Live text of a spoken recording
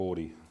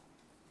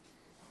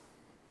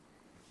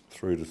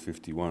through to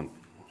 51.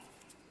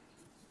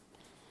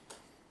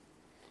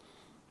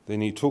 Then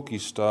he took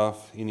his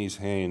staff in his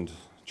hand,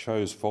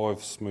 chose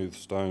 5 smooth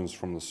stones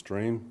from the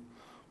stream,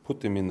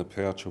 put them in the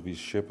pouch of his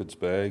shepherd's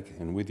bag,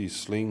 and with his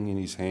sling in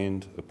his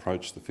hand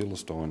approached the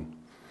Philistine.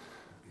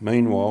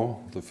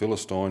 Meanwhile, the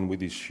Philistine,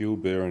 with his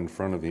shield bearer in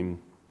front of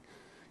him,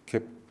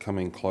 kept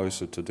coming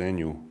closer to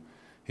David.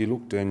 He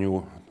looked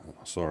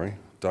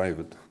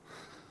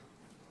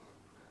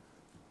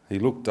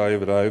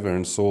David over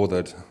and saw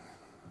that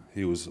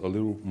he was a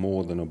little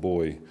more than a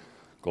boy,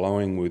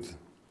 glowing with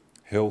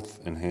health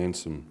and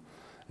handsome,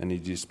 and he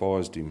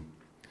despised him.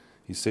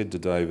 He said to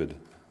David,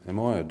 "Am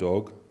I a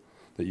dog,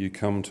 that you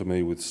come to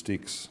me with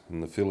sticks?"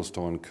 And the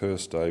Philistine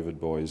cursed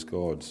David by his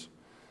gods.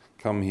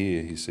 "Come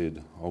here," he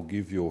said, "I'll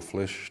give your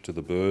flesh to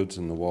the birds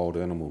and the wild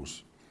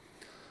animals."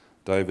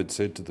 David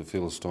said to the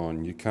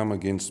Philistine, "You come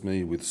against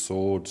me with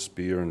sword,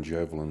 spear and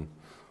javelin,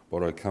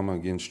 but I come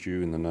against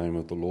you in the name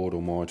of the Lord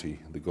Almighty,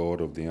 the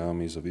God of the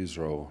armies of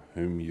Israel,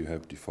 whom you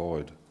have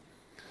defied.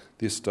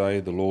 This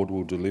day the Lord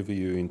will deliver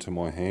you into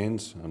my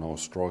hands, and I'll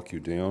strike you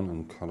down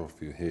and cut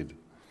off your head.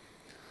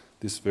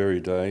 This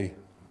very day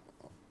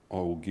I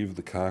will give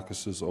the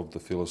carcasses of the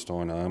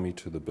Philistine army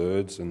to the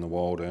birds and the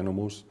wild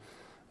animals,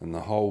 and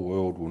the whole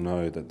world will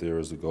know that there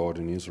is a God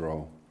in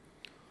Israel.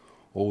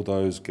 All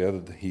those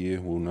gathered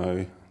here will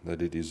know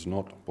that it is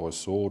not by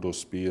sword or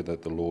spear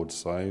that the Lord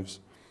saves,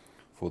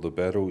 for the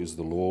battle is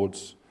the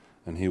Lord's,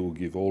 and he will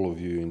give all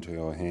of you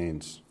into our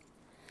hands."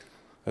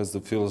 As the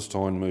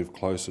Philistine moved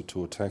closer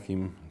to attack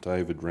him,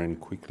 David ran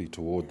quickly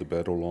toward the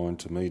battle line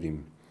to meet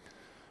him.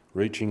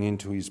 Reaching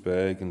into his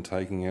bag and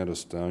taking out a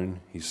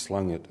stone, he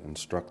slung it and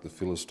struck the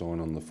Philistine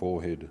on the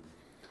forehead.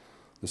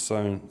 The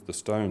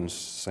stone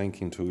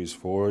sank into his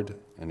forehead,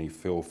 and he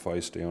fell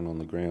face down on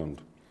the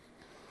ground.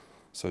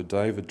 So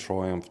David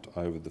triumphed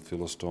over the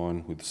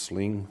Philistine with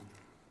sling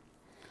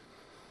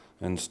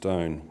and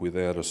stone.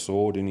 Without a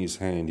sword in his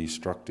hand, he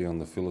struck down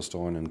the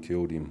Philistine and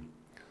killed him.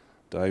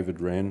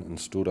 David ran and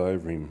stood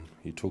over him.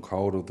 He took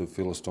hold of the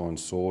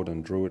Philistine's sword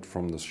and drew it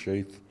from the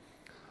sheath.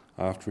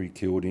 After he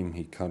killed him,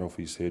 he cut off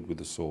his head with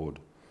the sword.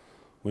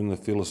 When the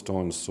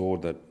Philistines saw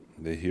that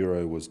their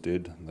hero was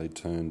dead, they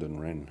turned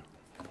and ran.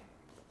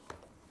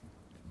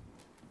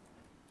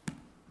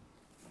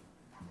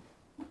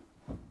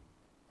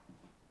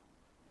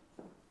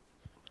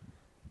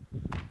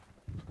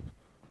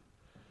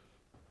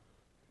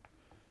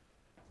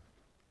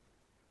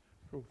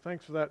 Cool.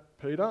 Thanks for that,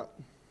 Peter.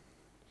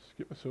 Just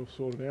get myself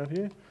sorted out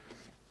here.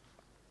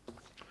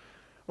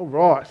 All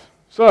right.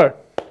 So,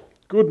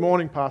 good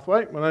morning,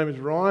 Pathway. My name is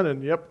Ryan,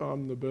 and yep,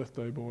 I'm the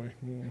birthday boy.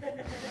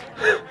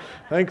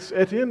 Thanks,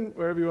 Etienne,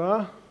 wherever you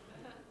are.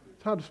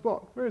 It's hard to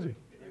spot. Where is he?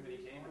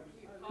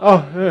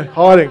 Oh, yeah,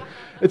 hiding.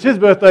 It's his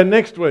birthday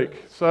next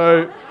week,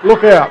 so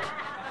look out.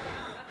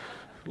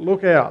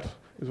 Look out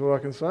is what I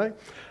can say.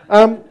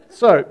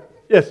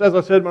 Yes, as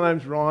I said, my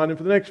name's Ryan, and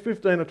for the next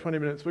 15 or 20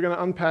 minutes, we're going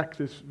to unpack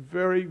this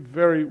very,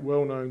 very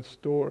well-known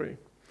story.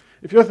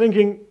 If you're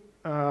thinking,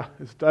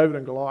 it's David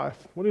and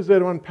Goliath, what is there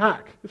to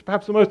unpack? It's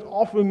perhaps the most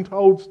often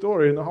told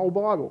story in the whole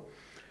Bible.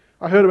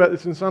 I heard about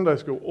this in Sunday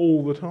school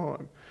all the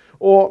time.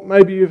 Or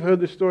maybe you've heard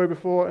this story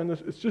before, and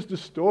it's just a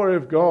story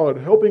of God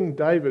helping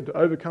David to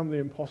overcome the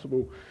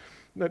impossible,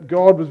 that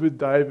God was with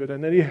David,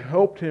 and that he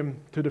helped him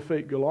to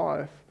defeat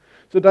Goliath.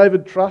 So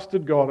David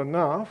trusted God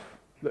enough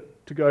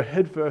to go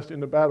headfirst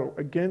into battle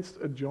against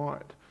a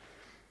giant.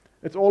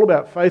 It's all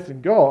about faith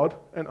in God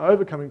and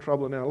overcoming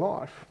trouble in our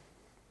life.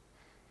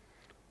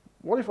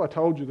 What if I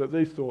told you that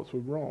these thoughts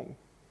were wrong?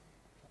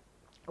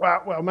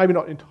 Well, maybe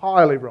not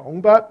entirely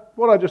wrong, but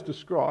what I just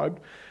described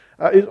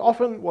is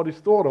often what is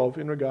thought of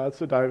in regards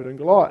to David and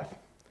Goliath.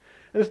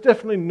 And it's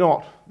definitely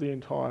not the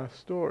entire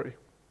story.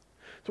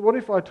 So what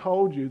if I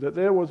told you that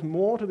there was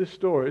more to this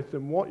story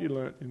than what you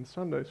learnt in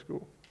Sunday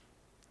school?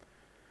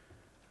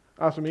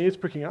 Are some ears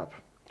pricking up?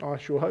 I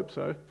sure hope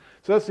so.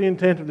 So that's the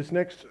intent of this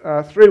next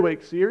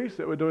 3-week series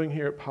that we're doing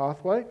here at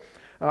Pathway.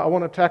 I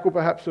want to tackle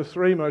perhaps the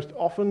 3 most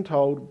often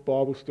told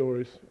Bible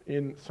stories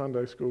in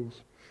Sunday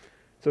schools.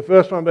 So the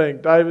first one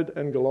being David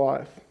and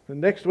Goliath.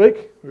 And next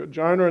week, we've got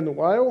Jonah and the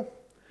whale,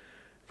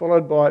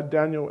 followed by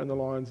Daniel and the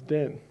lion's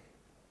den.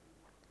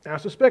 Now, I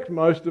suspect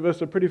most of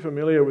us are pretty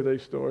familiar with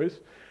these stories,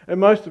 and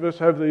most of us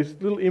have these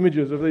little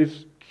images of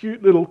these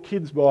cute little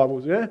kids'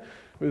 Bibles, yeah?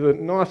 With a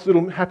nice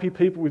little happy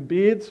people with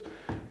beards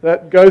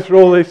that go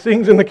through all these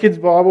things in the kids'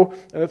 Bible,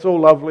 and it's all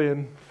lovely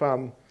and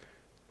fun.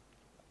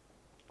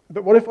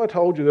 But what if I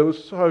told you there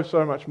was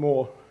so much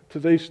more to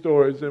these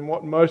stories than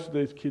what most of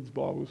these kids'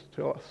 Bibles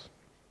tell us?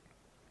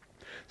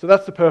 So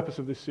that's the purpose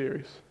of this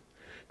series,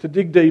 to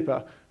dig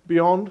deeper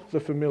beyond the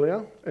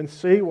familiar and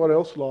see what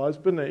else lies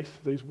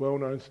beneath these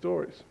well-known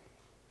stories.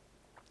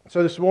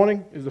 So this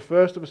morning is the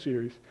first of a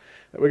series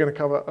that we're going to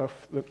cover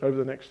over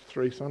the next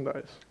 3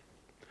 Sundays.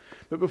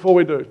 But before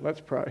we do, let's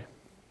pray.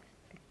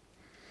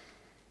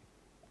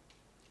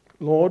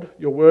 Lord,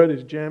 your word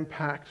is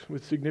jam-packed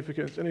with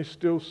significance and is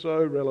still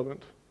so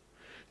relevant.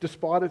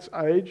 Despite its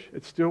age,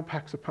 it still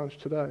packs a punch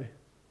today.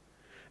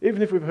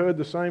 Even if we've heard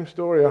the same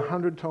story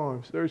 100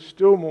 times, there is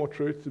still more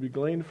truth to be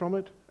gleaned from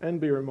it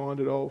and be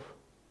reminded of.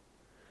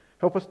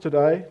 Help us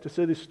today to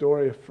see this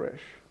story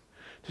afresh,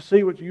 to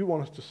see what you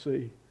want us to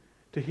see,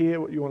 to hear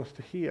what you want us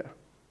to hear.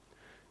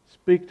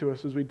 Speak to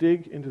us as we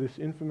dig into this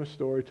infamous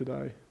story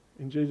today.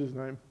 In Jesus'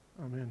 name,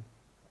 amen.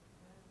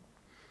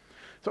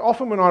 So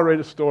often when I read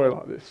a story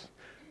like this,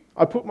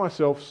 I put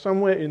myself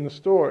somewhere in the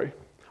story.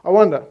 I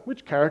wonder,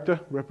 which character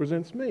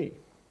represents me?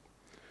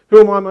 Who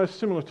am I most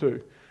similar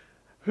to?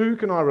 Who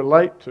can I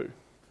relate to?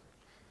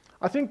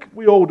 I think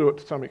we all do it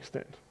to some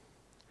extent.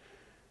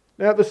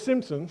 Now, The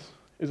Simpsons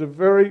is a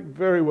very,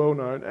 very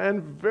well-known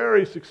and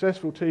very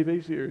successful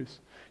TV series.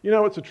 You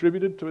know what's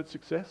attributed to its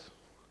success?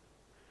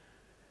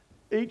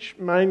 Each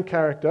main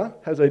character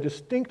has a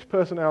distinct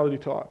personality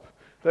type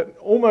that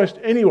almost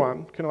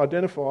anyone can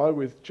identify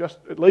with just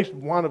at least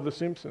one of The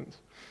Simpsons.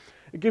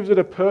 It gives it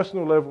a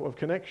personal level of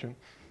connection.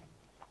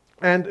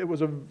 And it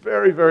was a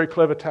very, very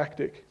clever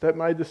tactic that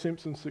made The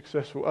Simpsons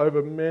successful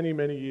over many,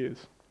 many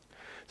years.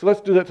 So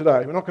let's do that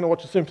today. We're not going to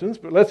watch The Simpsons,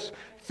 but let's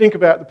think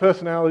about the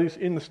personalities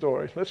in the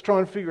story. Let's try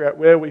and figure out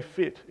where we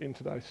fit in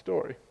today's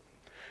story.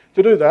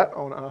 To do that,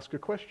 I want to ask a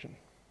question.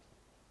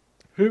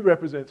 Who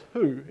represents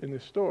who in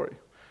this story?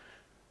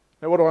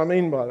 Now, what do I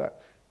mean by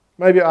that?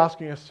 Maybe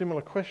asking a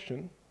similar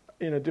question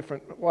in a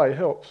different way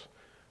helps.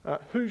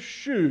 Whose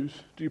shoes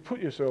do you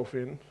put yourself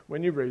in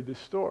when you read this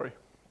story?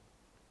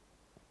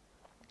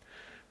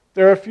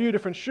 There are a few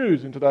different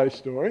shoes in today's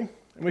story,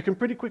 and we can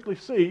pretty quickly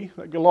see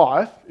that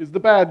Goliath is the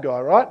bad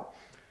guy, right?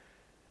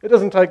 It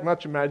doesn't take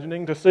much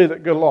imagining to see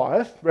that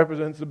Goliath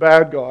represents the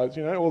bad guys,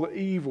 or the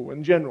evil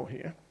in general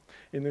here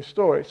in this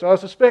story. So I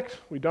suspect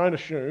we don't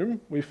assume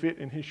we fit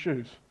in his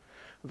shoes.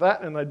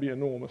 That and they'd be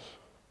enormous.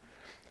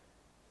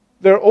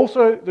 There are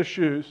also the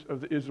shoes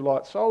of the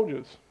Israelite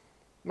soldiers.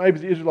 Maybe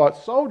the Israelite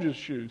soldiers'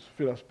 shoes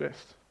fit us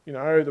best.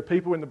 The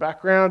people in the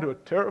background who are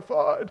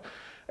terrified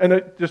and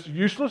are just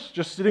useless,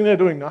 just sitting there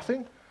doing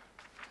nothing.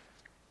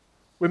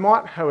 We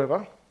might,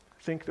 however,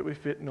 think that we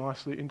fit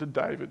nicely into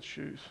David's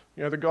shoes.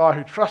 The guy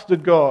who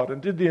trusted God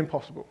and did the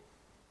impossible.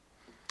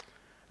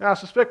 Now, I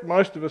suspect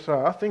most of us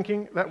are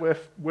thinking that we're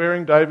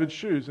wearing David's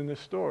shoes in this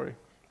story.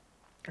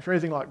 If you're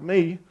anything like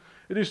me,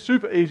 it is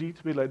super easy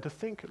to be led to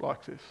think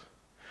like this.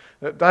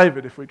 That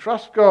David, if we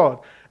trust God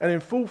and in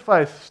full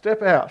faith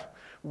step out,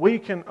 we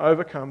can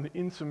overcome the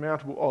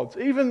insurmountable odds,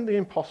 even the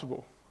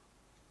impossible.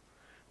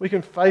 We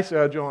can face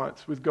our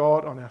giants with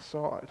God on our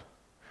side.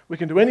 We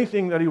can do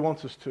anything that he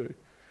wants us to.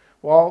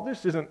 While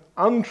this isn't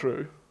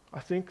untrue, I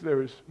think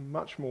there is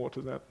much more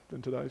to that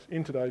than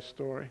in today's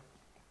story.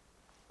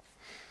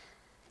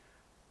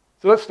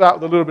 So let's start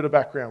with a little bit of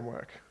background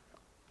work.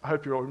 I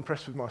hope you're all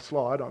impressed with my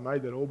slide. I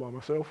made that all by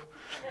myself.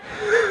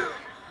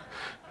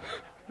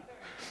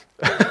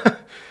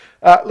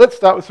 Let's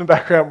start with some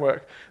background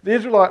work. The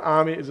Israelite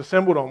army is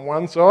assembled on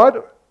one side,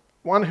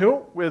 one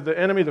hill, with the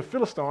enemy, the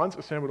Philistines,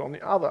 assembled on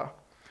the other.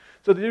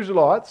 So the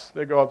Israelites,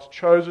 they're God's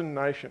chosen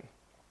nation.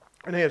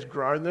 And he has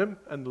grown them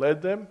and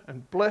led them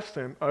and blessed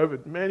them over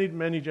many,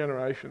 many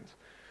generations.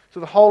 So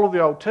the whole of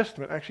the Old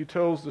Testament actually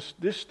tells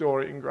this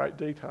story in great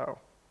detail.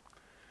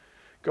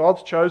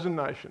 God's chosen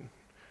nation,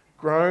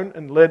 grown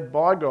and led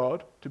by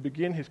God to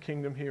begin his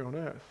kingdom here on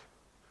earth.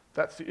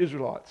 That's the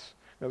Israelites.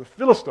 Now the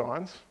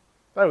Philistines,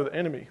 they were the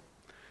enemy.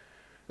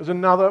 There's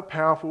another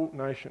powerful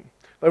nation.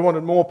 They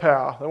wanted more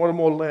power, they wanted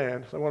more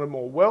land, they wanted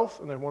more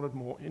wealth, and they wanted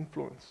more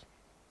influence.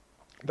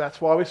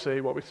 That's why we see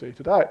what we see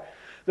today.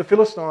 The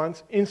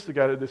Philistines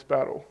instigated this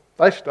battle.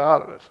 They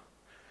started it.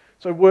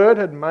 So word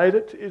had made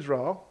it to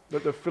Israel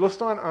that the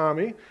Philistine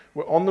army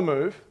were on the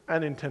move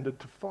and intended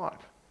to fight.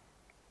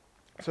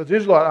 So the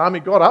Israelite army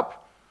got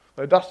up,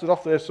 they dusted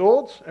off their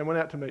swords and went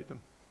out to meet them.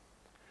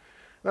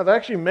 Now they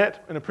actually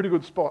met in a pretty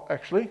good spot,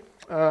 actually,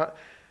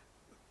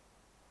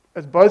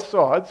 as both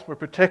sides were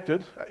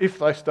protected if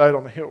they stayed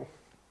on the hill.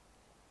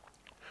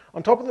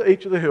 On top of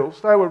each of the hills,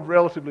 they were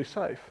relatively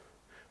safe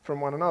from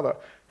one another,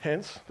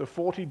 hence the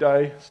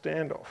 40-day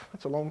standoff.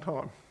 That's a long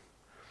time.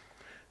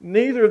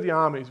 Neither of the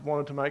armies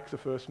wanted to make the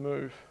first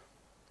move.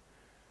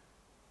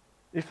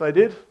 If they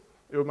did,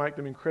 it would make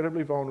them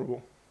incredibly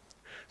vulnerable.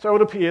 So it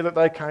would appear that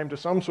they came to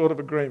some sort of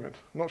agreement.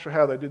 I'm not sure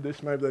how they did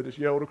this, maybe they just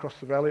yelled across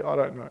the valley, I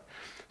don't know.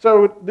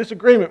 So this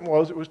agreement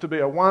was, it was to be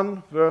a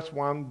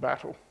 1-versus-1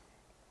 battle.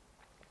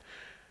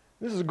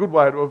 This is a good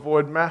way to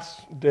avoid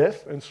mass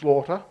death and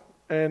slaughter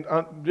and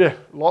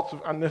lots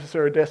of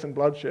unnecessary death and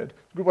bloodshed.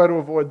 It's a good way to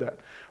avoid that.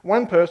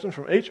 One person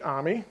from each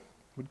army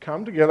would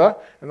come together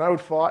and they would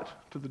fight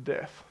to the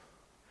death.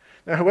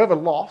 Now whoever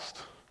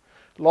lost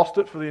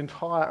it for the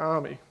entire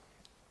army.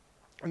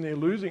 And the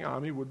losing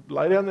army would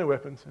lay down their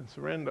weapons and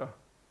surrender.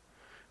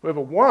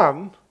 Whoever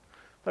won,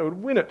 they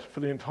would win it for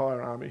the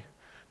entire army.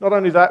 Not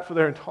only that, for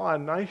their entire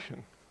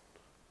nation.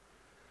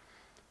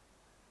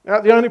 Now,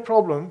 the only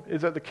problem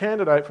is that the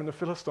candidate from the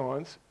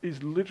Philistines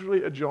is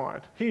literally a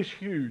giant. He's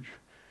huge.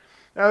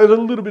 Now, there's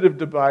a little bit of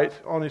debate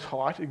on his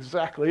height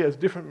exactly, as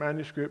different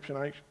manuscripts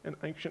and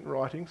ancient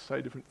writings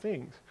say different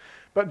things.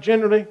 But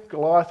generally,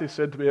 Goliath is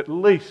said to be at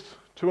least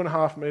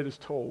 2.5 metres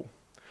tall.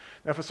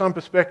 Now, for some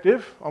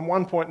perspective, I'm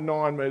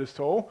 1.9 metres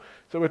tall,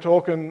 so we're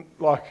talking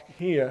like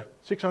here,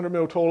 600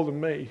 mil taller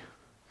than me.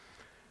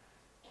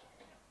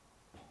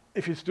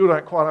 If you still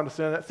don't quite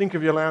understand that, think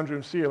of your lounge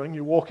room ceiling.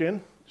 You walk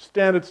in,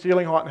 standard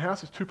ceiling height in the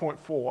house is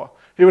 2.4.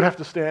 He would have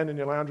to stand in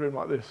your lounge room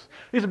like this.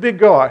 He's a big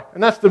guy,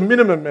 and that's the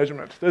minimum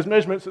measurement. There's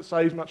measurements that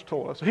say he's much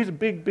taller. So he's a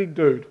big, big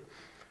dude.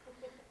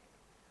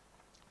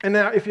 And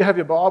now, if you have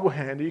your Bible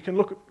handy, you can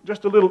look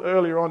just a little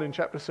earlier on in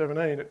chapter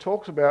 17. It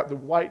talks about the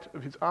weight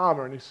of his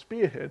armour and his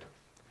spearhead.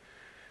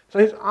 So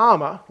his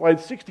armour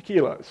weighed 60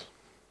 kilos.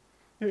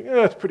 You think,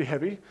 that's pretty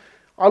heavy.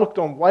 I looked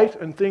on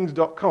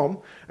weightandthings.com,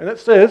 and it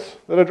says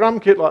that a drum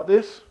kit like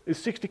this is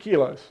 60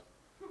 kilos.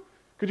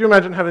 Could you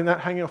imagine having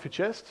that hanging off your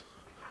chest?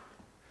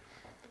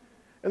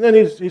 And then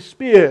his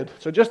spearhead,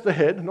 so just the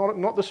head,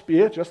 not the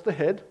spear, just the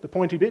head, the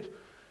pointy bit,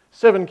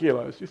 7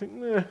 kilos. You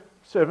think,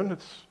 7,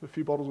 it's a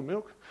few bottles of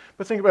milk.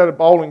 But think about a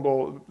bowling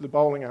ball, the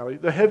bowling alley.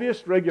 The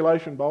heaviest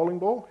regulation bowling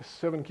ball is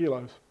 7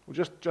 kilos, or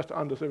just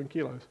under 7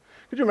 kilos.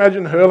 Could you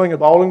imagine hurling a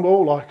bowling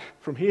ball like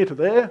from here to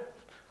there?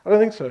 I don't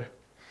think so.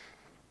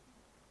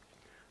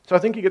 So I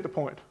think you get the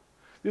point.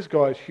 This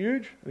guy is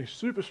huge, and he's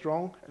super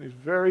strong, and he's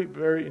very,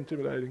 very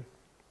intimidating.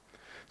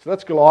 So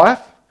that's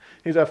Goliath.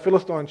 He's our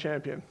Philistine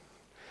champion.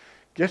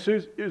 Guess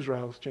who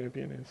Israel's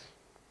champion is?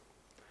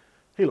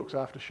 He looks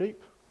after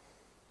sheep.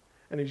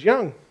 And he's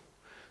young.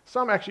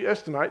 Some actually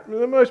estimate,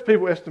 most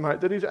people estimate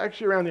that he's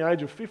actually around the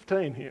age of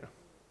 15 here.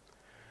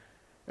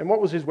 And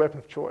what was his weapon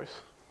of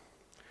choice?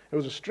 It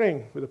was a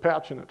string with a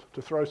pouch in it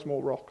to throw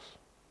small rocks.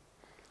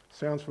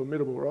 Sounds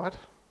formidable, right?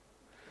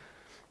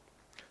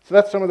 So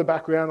that's some of the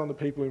background on the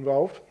people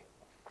involved,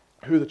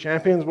 who the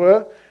champions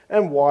were,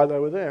 and why they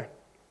were there.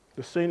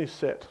 The scene is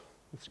set.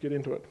 Let's get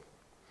into it.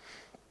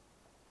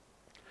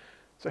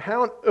 So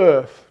how on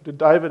earth did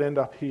David end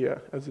up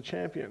here as the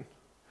champion?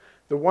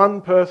 The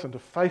one person to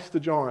face the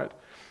giant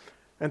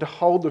and to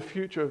hold the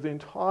future of the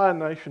entire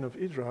nation of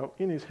Israel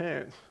in his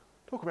hands.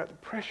 Talk about the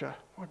pressure,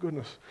 my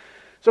goodness.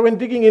 So when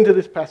digging into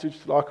this passage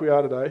like we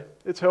are today,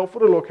 it's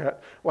helpful to look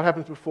at what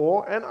happens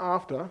before and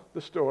after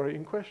the story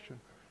in question.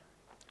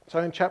 So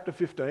in chapter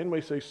 15,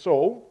 we see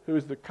Saul, who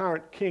is the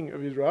current king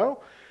of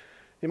Israel.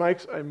 He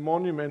makes a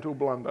monumental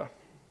blunder.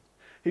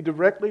 He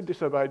directly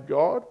disobeyed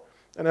God,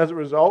 and as a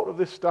result of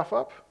this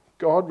stuff-up,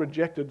 God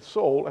rejected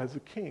Saul as the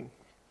king.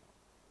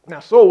 Now,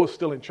 Saul was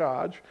still in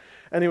charge,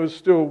 and he was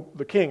still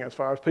the king as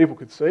far as people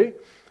could see,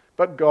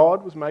 but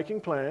God was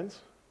making plans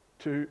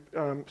to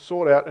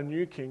sort out a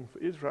new king for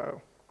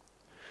Israel.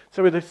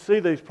 So we see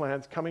these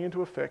plans coming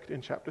into effect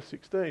in chapter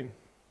 16.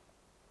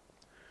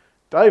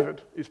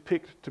 David is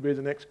picked to be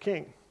the next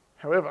king.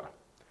 However,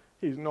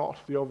 he's not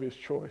the obvious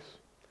choice.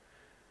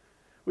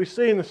 We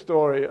see in the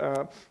story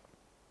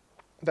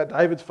that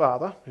David's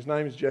father, his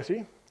name is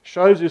Jesse,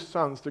 shows his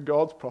sons to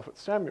God's prophet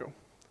Samuel.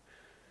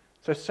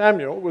 So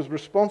Samuel was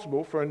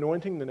responsible for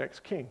anointing the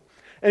next king.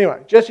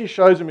 Anyway, Jesse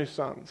shows him his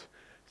sons.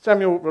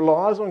 Samuel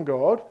relies on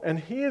God and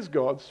hears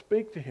God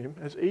speak to him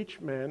as each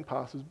man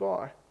passes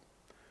by.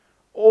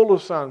 All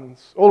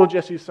of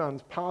Jesse's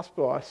sons pass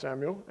by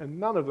Samuel, and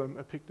none of them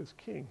are picked as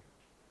king.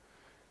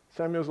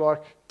 Samuel's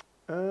like,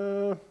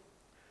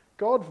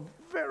 God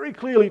very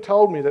clearly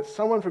told me that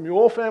someone from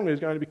your family is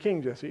going to be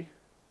king, Jesse.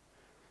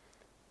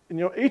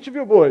 And each of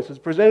your boys has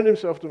presented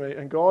himself to me,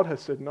 and God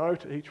has said no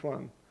to each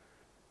one.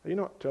 Are you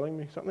not telling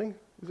me something?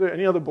 Is there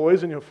any other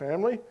boys in your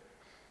family?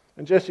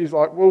 And Jesse's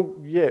like, well,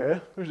 yeah,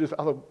 there's this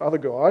other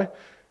guy,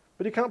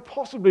 but he can't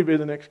possibly be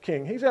the next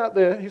king. He's out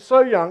there, he's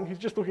so young, he's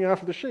just looking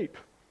after the sheep.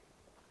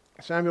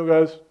 Samuel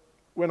goes,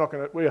 we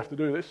have to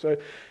do this. So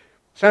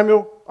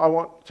Samuel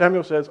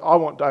says, I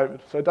want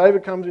David. So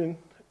David comes in,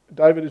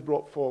 David is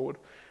brought forward,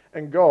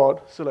 and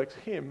God selects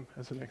him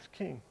as the next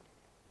king.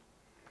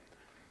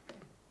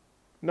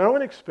 No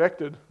one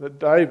expected that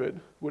David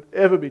would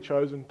ever be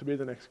chosen to be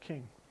the next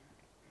king.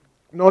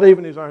 Not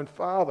even his own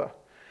father.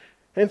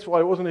 Hence why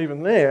he wasn't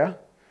even there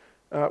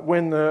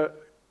when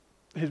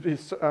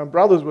his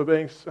brothers were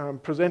being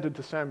presented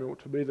to Samuel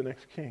to be the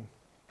next king.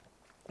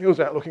 He was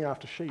out looking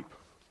after sheep.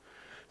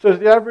 So as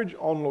the average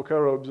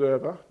onlooker or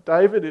observer,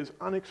 David is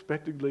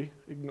unexpectedly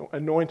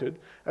anointed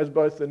as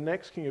both the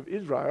next king of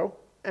Israel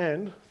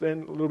and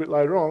then a little bit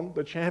later on,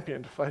 the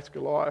champion to face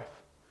Goliath.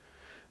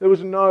 There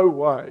was no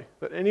way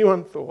that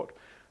anyone thought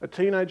a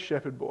teenage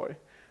shepherd boy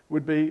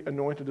would be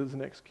anointed as the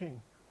next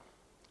king.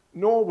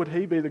 Nor would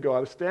he be the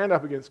guy to stand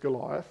up against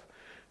Goliath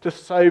to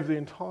save the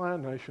entire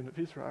nation of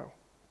Israel.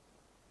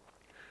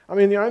 I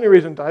mean, the only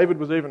reason David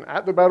was even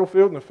at the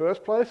battlefield in the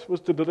first place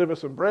was to deliver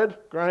some bread,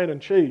 grain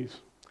and cheese.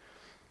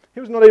 He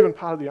was not even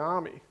part of the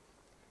army.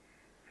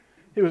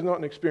 He was not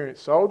an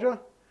experienced soldier,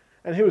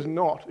 and he was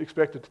not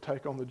expected to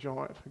take on the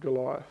giant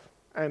Goliath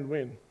and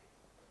win.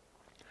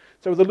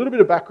 So with a little bit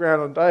of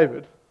background on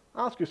David,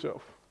 ask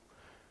yourself,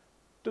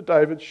 do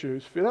David's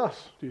shoes fit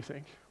us, do you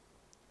think?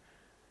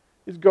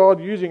 Is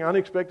God using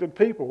unexpected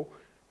people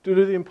to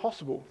do the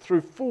impossible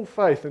through full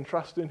faith and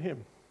trust in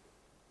him?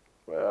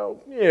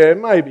 Well, yeah,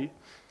 maybe,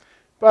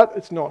 but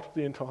it's not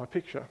the entire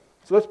picture.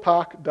 So let's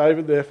park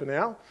David there for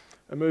now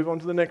and move on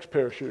to the next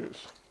pair of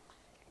shoes.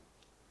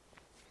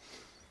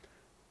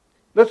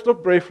 Let's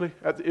look briefly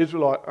at the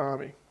Israelite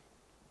army.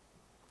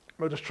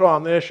 We'll just try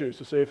on their shoes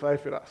to see if they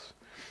fit us.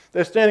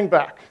 They're standing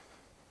back,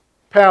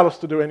 powerless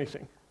to do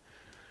anything.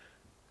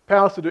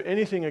 Powerless to do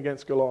anything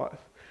against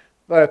Goliath.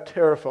 They are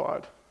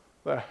terrified.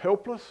 They are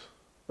helpless.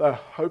 They are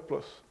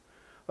hopeless.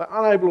 They're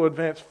unable to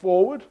advance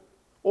forward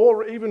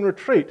or even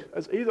retreat,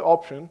 as either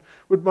option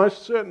would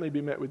most certainly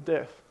be met with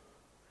death.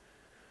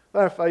 They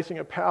are facing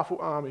a powerful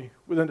army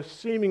with a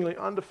seemingly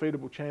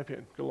undefeatable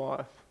champion,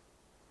 Goliath.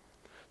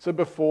 So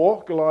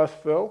before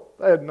Goliath fell,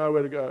 they had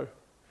nowhere to go.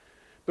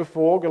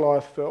 Before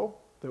Goliath fell,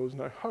 there was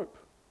no hope.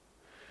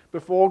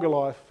 Before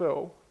Goliath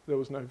fell, there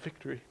was no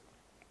victory.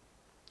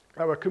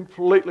 They were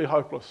completely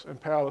hopeless and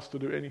powerless to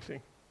do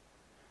anything.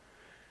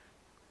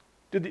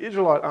 Did the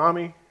Israelite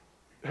army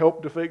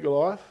help defeat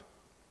Goliath?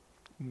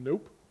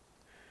 Nope.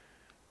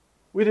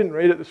 We didn't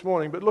read it this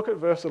morning, but look at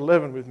verse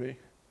 11 with me.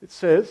 It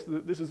says,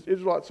 that this is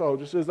Israelite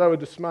soldiers, it says they were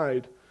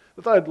dismayed,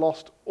 that they had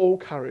lost all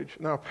courage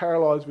and they were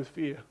paralysed with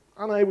fear,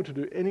 unable to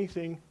do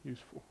anything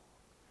useful.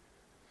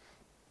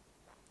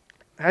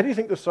 How do you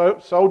think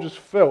the soldiers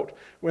felt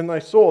when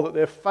they saw that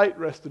their fate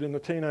rested in the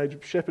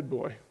teenage shepherd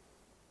boy?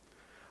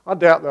 I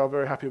doubt they were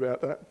very happy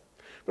about that.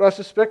 But I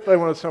suspect they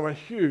wanted someone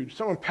huge,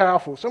 someone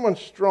powerful, someone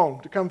strong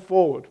to come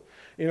forward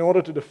in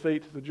order to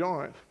defeat the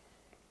giant.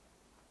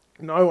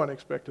 No one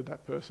expected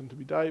that person to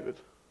be David.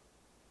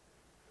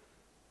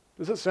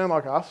 Does it sound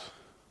like us?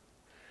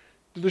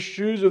 Do the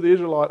shoes of the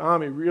Israelite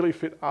army really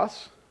fit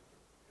us?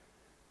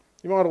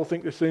 You might all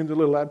think this seems a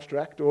little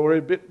abstract or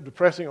a bit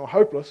depressing or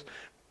hopeless,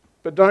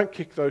 but don't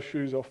kick those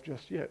shoes off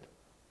just yet.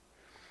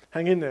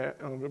 Hang in there,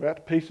 and I'm about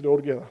to piece it all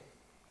together.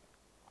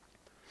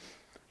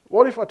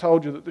 What if I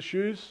told you that the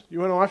shoes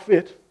you and I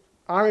fit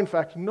are in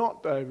fact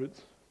not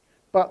David's,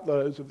 but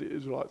those of the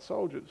Israelite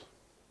soldiers?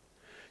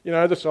 You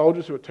know, the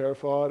soldiers who are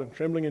terrified and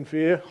trembling in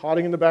fear,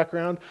 hiding in the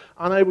background,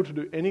 unable to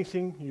do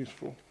anything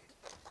useful.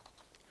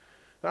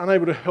 They're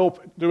unable to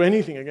help do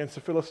anything against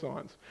the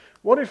Philistines.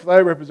 What if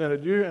they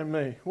represented you and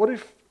me? What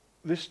if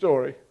this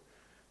story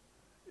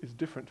is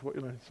different to what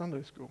you learned in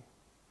Sunday school?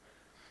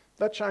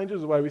 That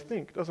changes the way we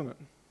think, doesn't it?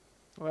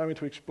 Allow me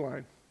to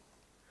explain.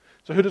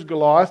 So who does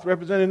Goliath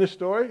represent in this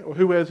story? Or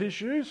who wears his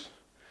shoes?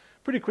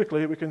 Pretty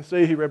quickly we can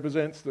see he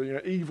represents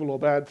the evil or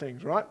bad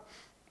things, right?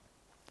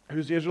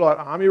 Who's the Israelite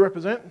army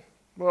represent?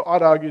 Well,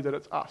 I'd argue that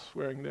it's us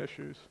wearing their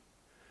shoes.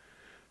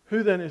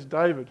 Who then is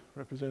David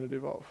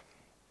representative of?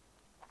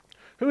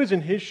 Who is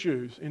in his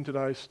shoes in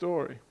today's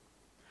story?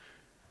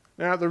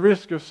 Now, at the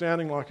risk of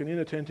sounding like an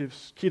inattentive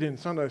kid in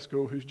Sunday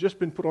school who's just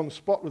been put on the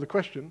spot with a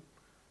question,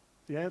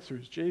 the answer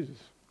is Jesus.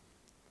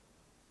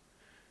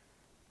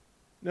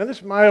 Now,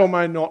 this may or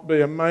may not be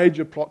a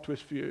major plot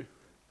twist for you.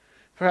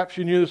 Perhaps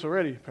you knew this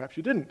already, perhaps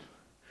you didn't.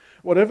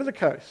 Whatever the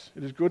case,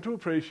 it is good to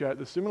appreciate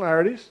the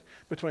similarities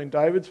between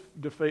David's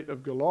defeat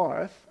of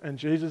Goliath and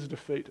Jesus'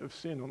 defeat of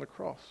sin on the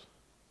cross.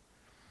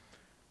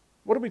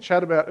 What did we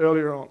chat about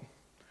earlier on?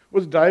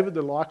 Was David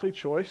the likely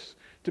choice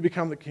to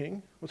become the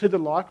king? Was he the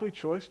likely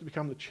choice to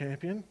become the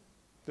champion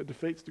that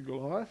defeats the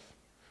Goliath?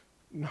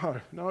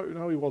 No,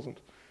 he wasn't.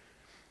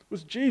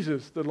 Was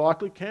Jesus the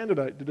likely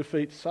candidate to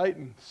defeat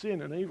Satan,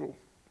 sin and evil?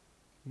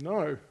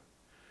 No.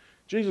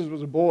 Jesus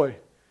was a boy,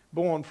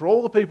 born, for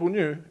all the people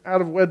knew, out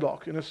of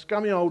wedlock in a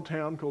scummy old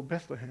town called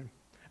Bethlehem.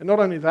 And not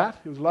only that,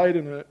 he was laid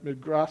in a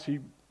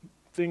grassy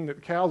thing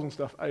that cows and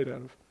stuff ate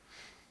out of.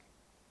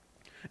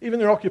 Even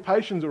their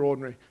occupations are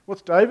ordinary.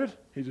 What's David?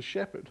 He's a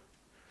shepherd.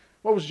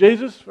 What was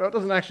Jesus? Well, it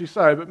doesn't actually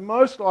say, but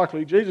most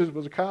likely Jesus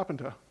was a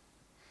carpenter.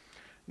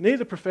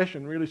 Neither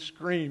profession really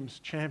screams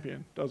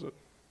champion, does it?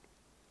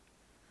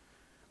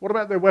 What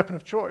about their weapon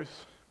of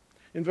choice?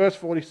 In verse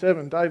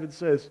 47, David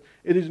says,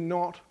 "It is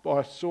not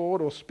by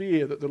sword or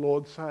spear that the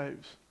Lord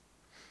saves.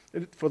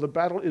 For the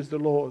battle is the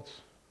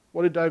Lord's."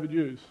 What did David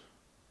use?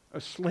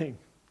 A sling.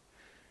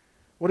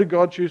 What did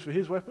God choose for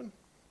his weapon?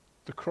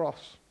 The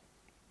cross.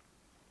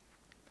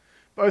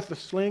 Both the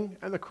sling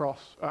and the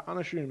cross are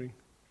unassuming.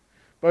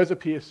 Both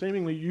appear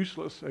seemingly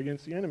useless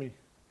against the enemy.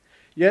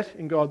 Yet,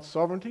 in God's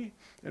sovereignty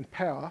and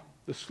power,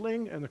 the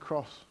sling and the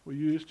cross were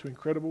used to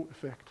incredible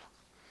effect.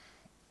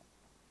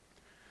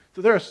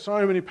 So there are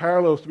so many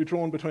parallels to be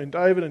drawn between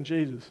David and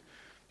Jesus.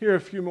 Here are a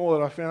few more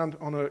that I found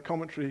on a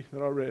commentary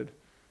that I read.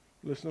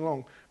 Listen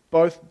along.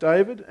 Both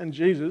David and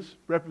Jesus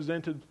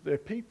represented their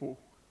people.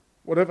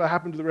 Whatever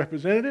happened to the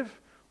representative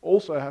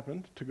also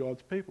happened to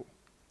God's people.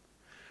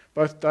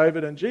 Both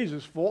David and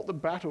Jesus fought the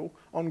battle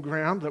on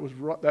ground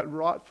that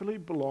rightfully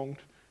belonged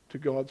to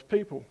God's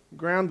people,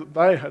 ground that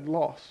they had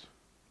lost.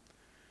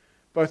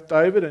 Both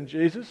David and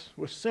Jesus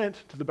were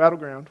sent to the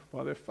battleground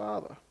by their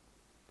Father.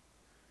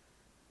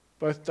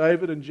 Both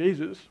David and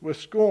Jesus were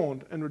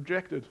scorned and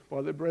rejected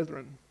by their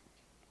brethren.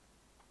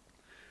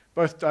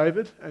 Both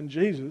David and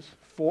Jesus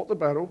fought the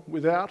battle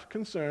without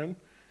concern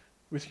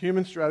with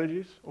human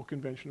strategies or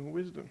conventional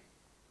wisdom.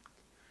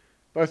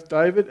 Both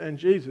David and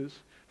Jesus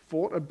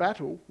fought a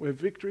battle where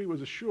victory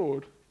was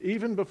assured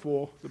even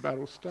before the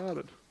battle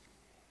started.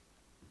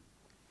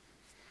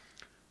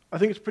 I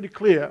think it's pretty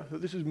clear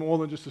that this is more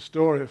than just a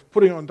story of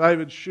putting on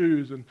David's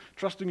shoes and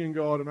trusting in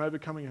God and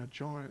overcoming our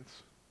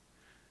giants.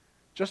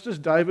 Just as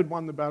David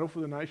won the battle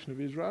for the nation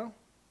of Israel,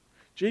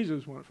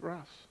 Jesus won it for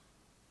us.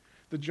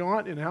 The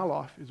giant in our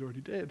life is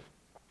already dead.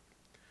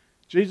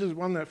 Jesus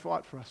won that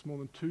fight for us more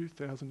than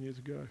 2,000 years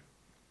ago.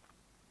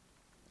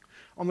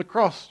 On the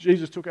cross,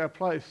 Jesus took our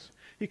place.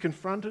 He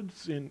confronted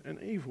sin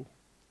and evil.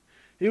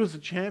 He was the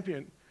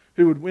champion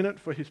who would win it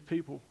for his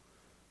people.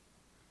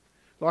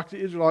 Like the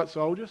Israelite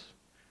soldiers,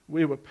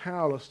 we were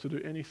powerless to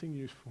do anything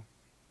useful.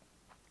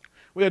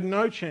 We had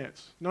no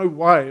chance, no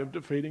way of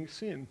defeating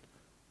sin.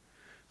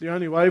 The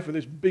only way for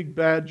this big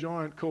bad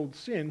giant called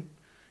sin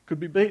could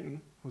be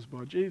beaten was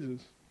by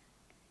Jesus.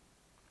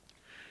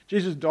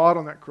 Jesus died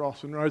on that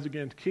cross and rose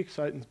again to kick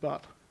Satan's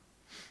butt.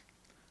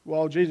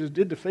 While Jesus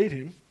did defeat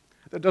him,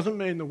 that doesn't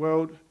mean the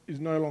world is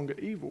no longer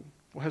evil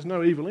or has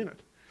no evil in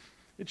it.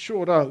 It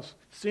sure does.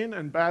 Sin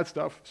and bad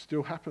stuff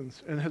still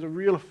happens and has a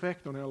real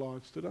effect on our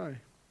lives today.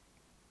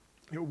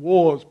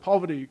 Wars,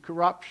 poverty,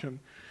 corruption,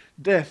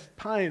 death,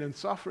 pain and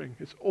suffering,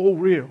 it's all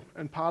real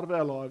and part of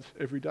our lives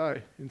every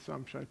day in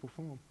some shape or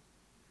form.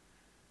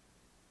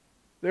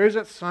 There is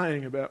that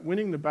saying about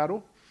winning the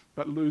battle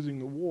but losing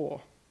the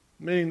war,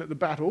 meaning that the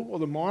battle or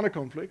the minor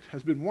conflict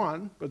has been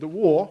won, but the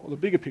war or the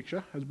bigger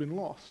picture has been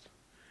lost.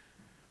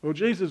 Well,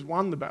 Jesus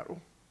won the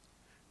battle,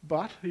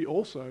 but he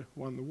also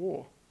won the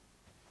war.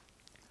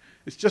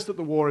 It's just that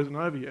the war isn't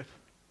over yet.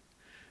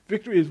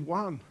 Victory is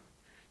won.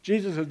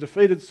 Jesus has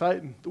defeated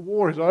Satan. The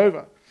war is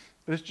over.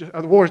 But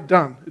the war is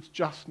done. It's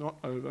just not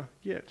over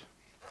yet.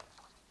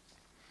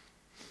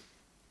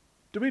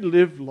 Do we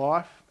live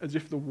life as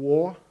if the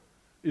war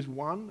is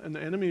won and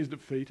the enemy is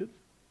defeated?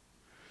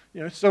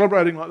 You know,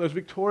 celebrating like those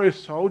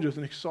victorious soldiers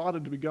and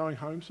excited to be going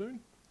home soon?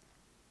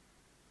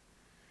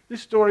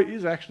 This story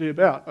is actually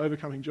about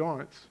overcoming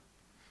giants.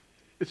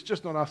 It's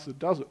just not us that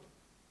does it.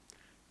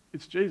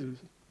 It's Jesus.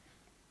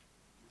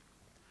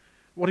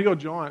 What are your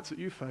giants that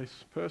you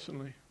face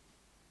personally?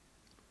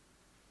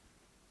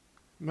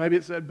 Maybe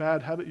it's that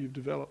bad habit you've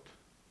developed.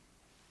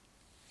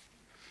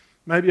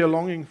 Maybe a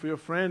longing for your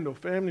friend or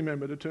family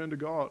member to turn to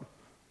God.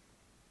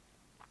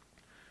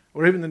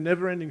 Or even the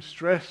never-ending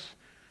stress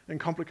and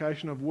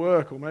complication of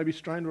work or maybe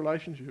strained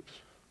relationships.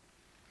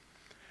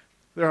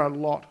 There are a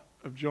lot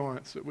of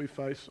giants that we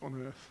face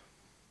on earth.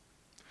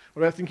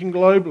 What about thinking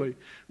globally?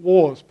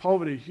 Wars,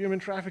 poverty, human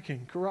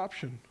trafficking,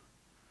 corruption.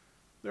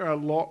 There are a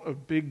lot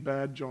of big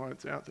bad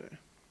giants out there.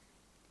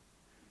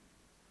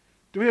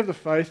 Do we have the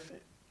faith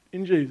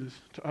in Jesus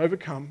to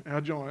overcome our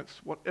giants,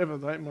 whatever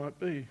they might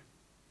be?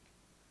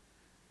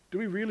 Do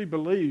we really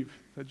believe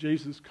that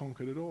Jesus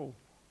conquered it all?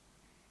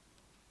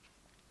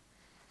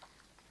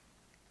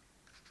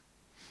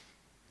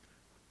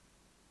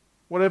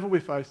 Whatever we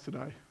face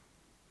today,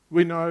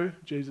 we know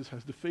Jesus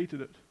has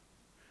defeated it.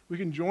 We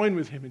can join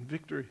with him in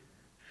victory.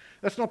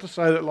 That's not to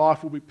say that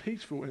life will be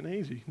peaceful and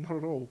easy, not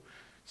at all.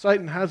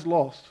 Satan has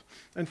lost,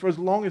 and for as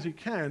long as he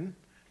can,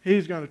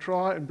 he's going to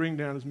try and bring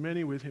down as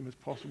many with him as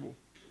possible.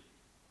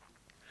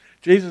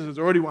 Jesus has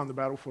already won the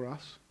battle for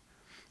us,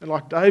 and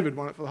like David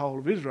won it for the whole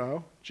of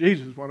Israel,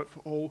 Jesus won it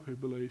for all who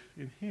believe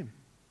in him.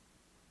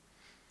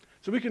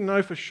 So we can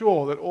know for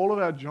sure that all of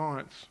our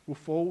giants will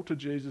fall to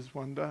Jesus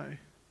one day.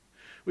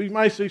 We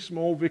may see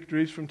small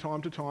victories from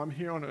time to time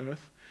here on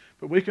earth,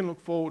 but we can look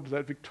forward to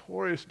that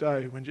victorious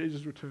day when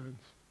Jesus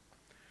returns,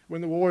 when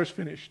the war is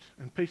finished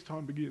and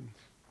peacetime begins.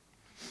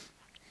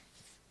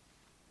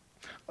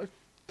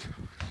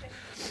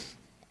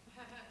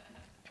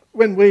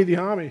 When we, the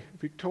army,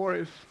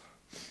 victorious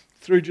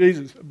through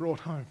Jesus, are brought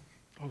home.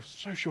 I was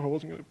so sure I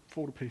wasn't going to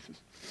fall to pieces.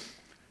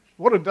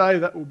 What a day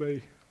that will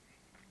be.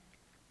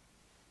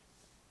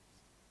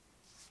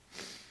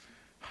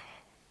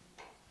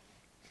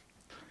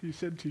 You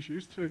said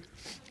tissues too.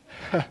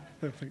 No,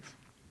 thanks.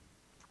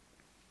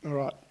 All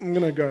right, I'm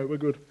going to go. We're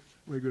good.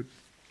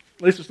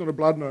 At least it's not a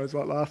blood nose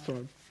like last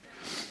time.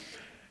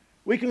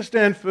 We can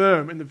stand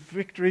firm in the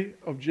victory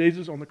of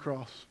Jesus on the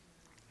cross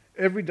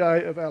every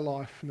day of our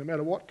life, no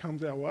matter what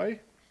comes our way,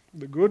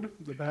 the good,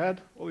 the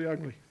bad, or the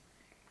ugly.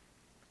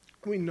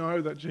 We know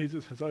that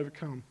Jesus has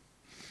overcome,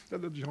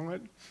 that the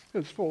giant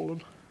has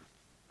fallen.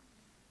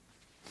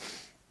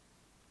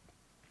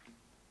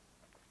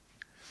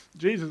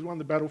 Jesus won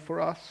the battle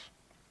for us.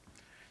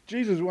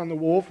 Jesus won the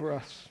war for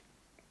us.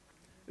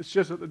 It's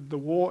just that the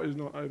war is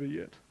not over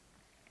yet.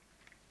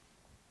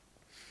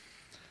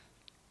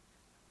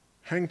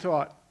 Hang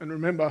tight and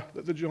remember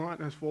that the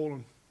giant has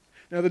fallen.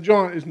 Now, the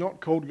giant is not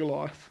called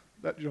Goliath.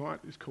 That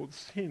giant is called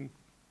sin.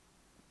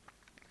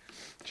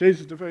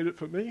 Jesus defeated it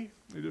for me.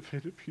 He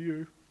defeated it for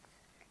you.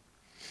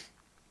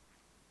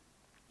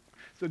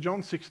 So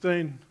John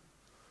 16,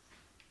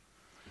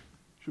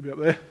 should be up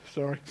there,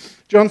 sorry.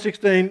 John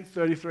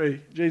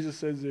 16:33, Jesus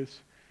says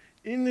this,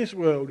 "In this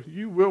world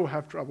you will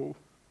have trouble,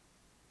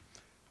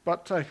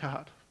 but take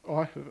heart,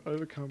 I have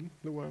overcome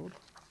the world."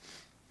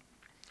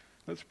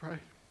 Let's pray.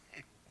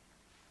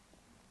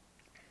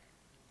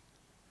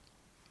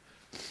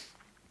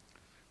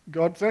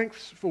 God,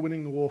 thanks for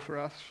winning the war for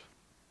us.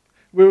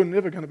 We were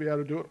never going to be able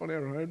to do it on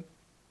our own.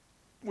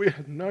 we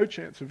had no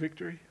chance of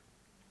victory.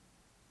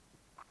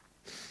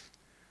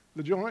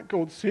 The giant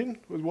called sin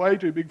was way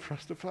too big for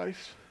us to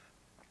face.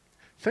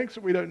 Thanks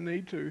that we don't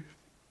need to.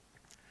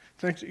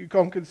 Thanks that you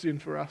conquered sin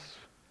for us.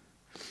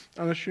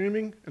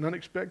 Unassuming and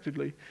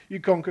unexpectedly, you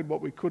conquered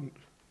what we couldn't.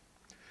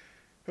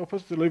 Help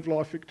us to live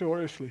life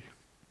victoriously.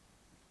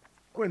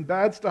 When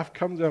bad stuff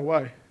comes our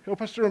way,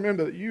 help us to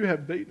remember that you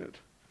have beaten it.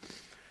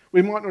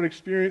 We might not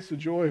experience the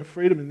joy of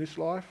freedom in this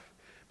life,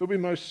 but we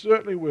most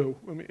certainly will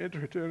when we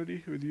enter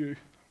eternity with you.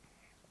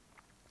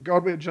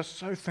 God, we are just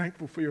so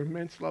thankful for your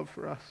immense love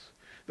for us,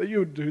 that you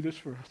would do this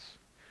for us.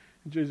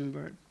 In Jesus'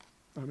 name,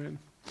 amen.